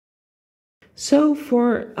So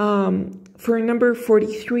for number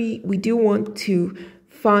 43, we do want to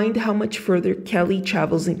find how much further Kelly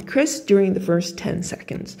travels than Chris during the first 10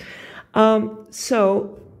 seconds.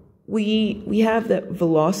 So we have that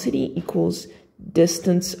velocity equals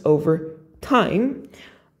distance over time.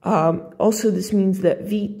 Also, this means that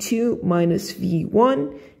V2 minus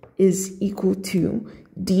V1 is equal to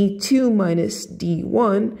D2 minus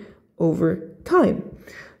D1 over time.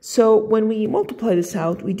 So when we multiply this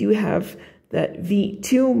out, we do have that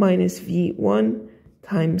V2 minus V1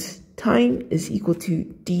 times time is equal to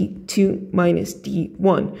D2 minus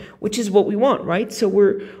D1, which is what we want, right? So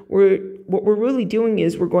what we're really doing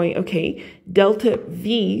is we're going, okay, delta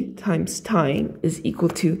V times time is equal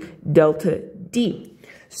to delta D.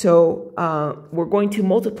 So we're going to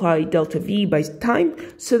multiply delta V by time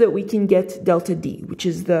so that we can get delta D, which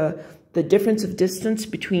is the difference of distance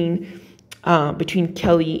between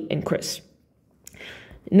Kelly and Chris.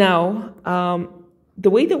 Now, the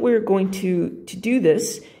way that we're going to do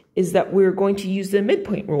this is that we're going to use the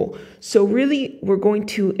midpoint rule. So really, we're going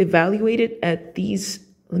to evaluate it at these,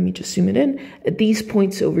 let me just zoom it in, at these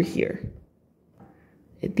points over here.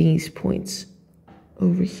 At these points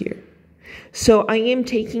over here. So I am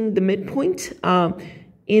taking the midpoint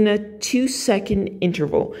in a 2-second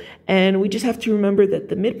interval. And we just have to remember that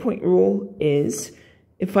the midpoint rule is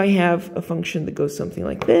if I have a function that goes something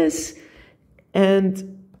like this,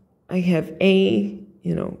 and I have A,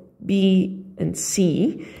 B, and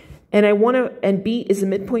C, and B is the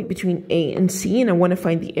midpoint between A and C, and I want to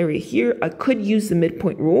find the area here, I could use the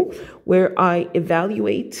midpoint rule where I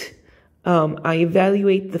evaluate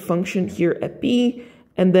the function here at B,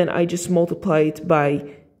 and then I just multiply it by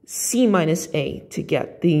C minus A to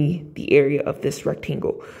get the area of this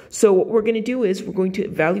rectangle. So what we're going to do is we're going to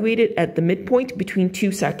evaluate it at the midpoint between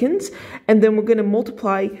 2 seconds, and then we're going to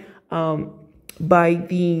multiply by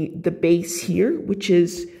the base here, which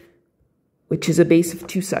is a base of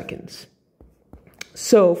 2 seconds.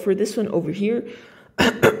 So for this one over here,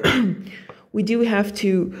 we do have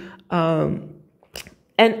to, and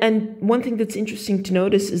one thing that's interesting to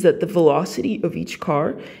notice is that the velocity of each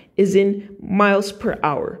car is in miles per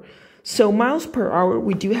hour. So miles per hour,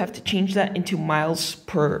 we do have to change that into miles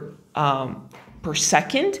per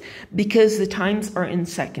second because the times are in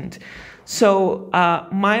second. So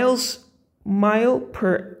mile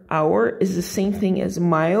per hour is the same thing as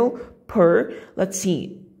mile per, let's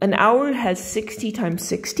see, an hour has 60 times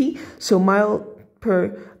 60, so mile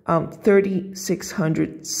per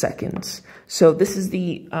 3,600 seconds. So this is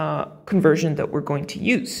the conversion that we're going to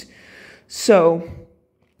use. So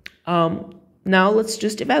now let's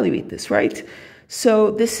just evaluate this, right? So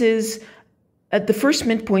this is, at the first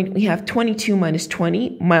midpoint, we have 22 minus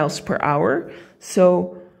 20 miles per hour.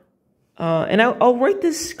 So and I'll write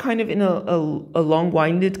this kind of in a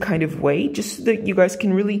long-winded kind of way, just so that you guys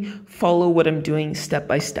can really follow what I'm doing step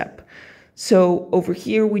by step. So over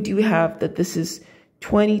here, we do have that this is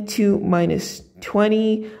 22 minus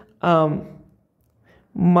 20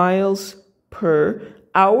 miles per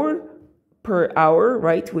hour,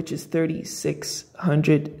 right, which is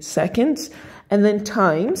 3,600 seconds. And then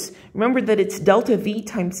times, remember that it's delta V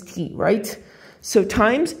times T, right? So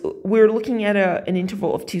times, we're looking at an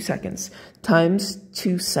interval of 2 seconds, times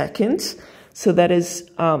 2 seconds. So that is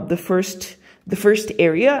the first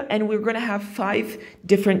area, and we're going to have 5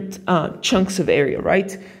 different chunks of area,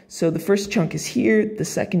 right? So the first chunk is here, the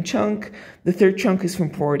second chunk, the third chunk is from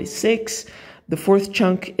 4 to 6, the fourth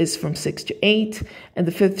chunk is from 6 to 8, and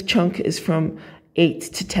the fifth chunk is from 8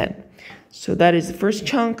 to 10. So that is the first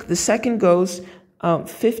chunk. The second goes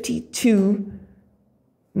 52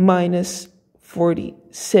 minus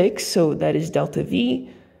 46, so that is delta V,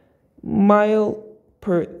 mile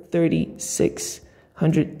per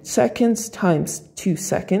 3,600 seconds times 2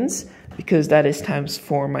 seconds, because that is times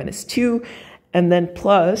 4 minus 2, and then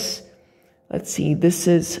plus, let's see, this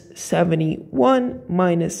is 71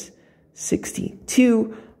 minus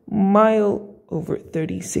 62, mile over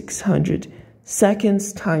 3,600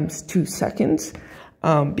 seconds times 2 seconds,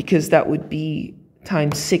 because that would be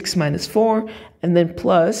times 6 minus 4, and then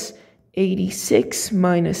plus 86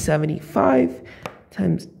 minus 75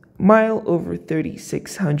 times mile over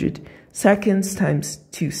 3,600 seconds times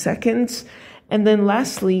 2 seconds. And then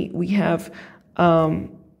lastly, we have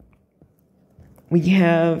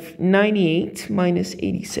 98 minus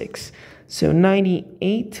 86. So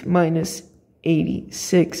 98 minus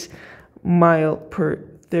 86 mile per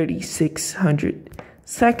 3,600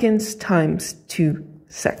 seconds times 2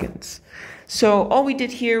 seconds. So all we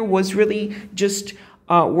did here was really just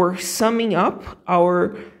we're summing up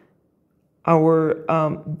our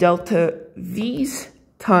delta V's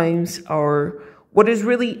times our what is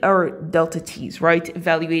really our delta t's, right?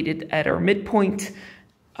 Evaluated at our midpoint,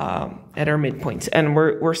 and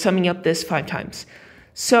we're summing up this 5 times.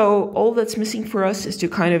 So all that's missing for us is to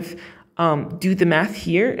kind of do the math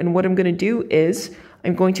here. And what I'm going to do is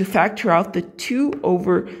I'm going to factor out the 2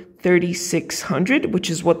 over 3600, which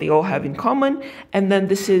is what they all have in common. And then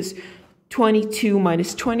this is 22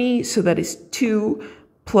 minus 20, so that is 2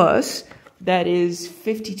 plus, that is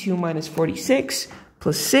 52 minus 46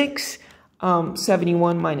 plus 6,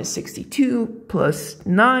 71 minus 62 plus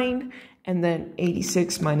 9, and then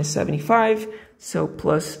 86 minus 75, so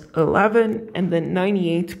plus 11, and then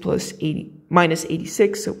 98 plus 80 minus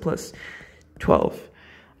 86, so plus 12.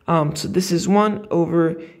 So this is 1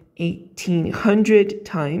 over 1800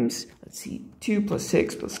 times, let's see, 2 plus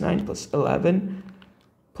 6 plus 9 plus 11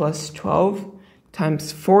 plus 12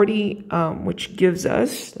 times 40, which gives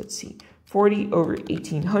us, let's see, 40 over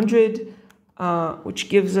 1800, which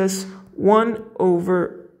gives us 1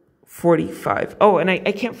 over 45. Oh, and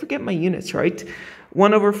I can't forget my units, right?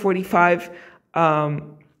 1 over 45,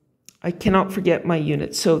 I cannot forget my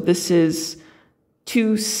units. So this is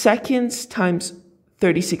 2 seconds times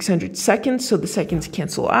 3600 seconds, so the seconds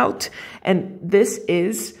cancel out. And this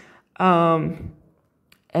is, and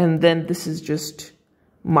then this is just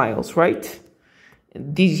miles, right?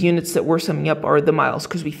 These units that we're summing up are the miles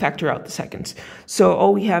because we factor out the seconds. So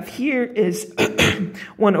all we have here is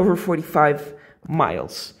 1 over 45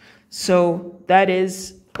 miles. So that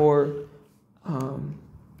is, or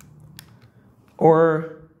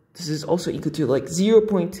this is also equal to like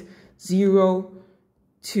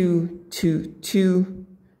 0.0222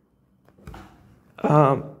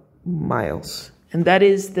 miles. And that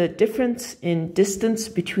is the difference in distance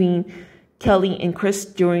between Kelly and Chris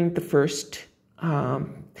during the first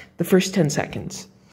 10 seconds.